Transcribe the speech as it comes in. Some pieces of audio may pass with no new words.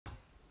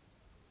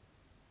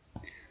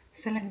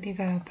Select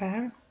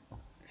Developer,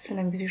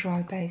 select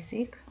Visual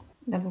Basic,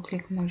 double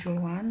click Module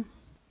 1,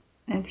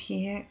 and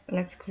here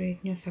let's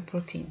create new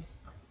subroutine.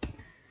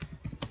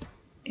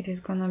 It is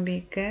gonna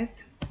be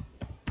get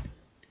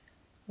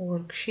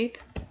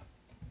worksheet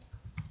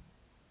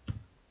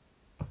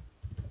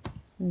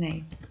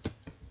name.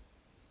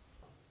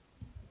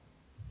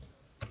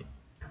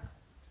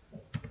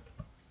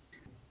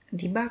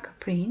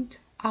 Debug.Print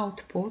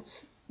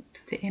outputs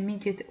to the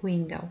immediate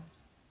window.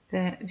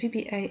 The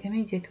VBA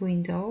immediate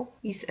window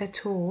is a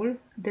tool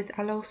that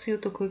allows you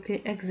to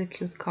quickly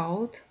execute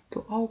code.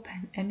 To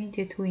open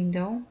immediate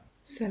window,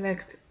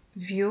 select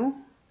View,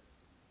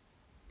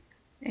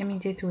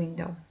 immediate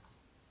window.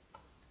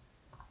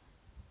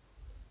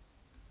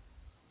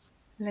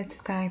 Let's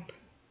type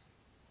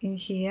in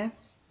here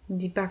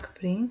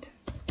Debug.Print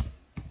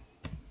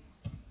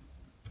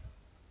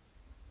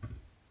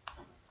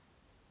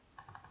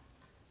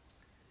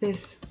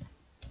this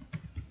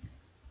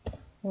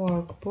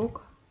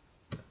workbook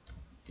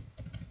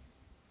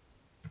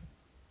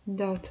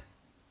dot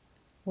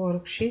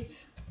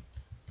worksheets,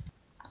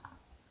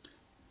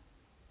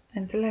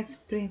 and let's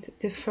print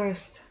the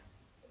first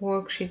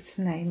worksheet's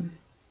name.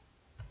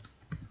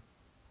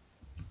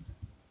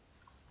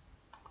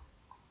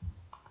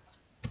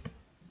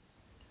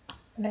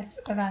 Let's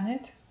run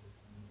it,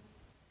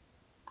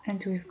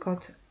 and we've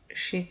got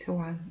sheet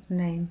 1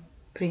 name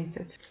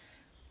printed.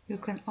 You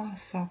can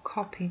also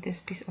copy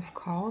this piece of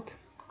code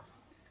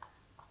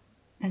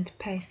and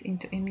paste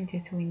into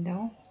immediate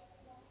window.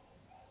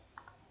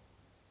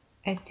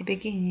 At the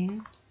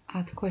beginning,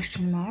 add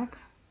question mark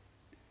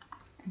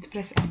and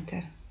press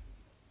enter.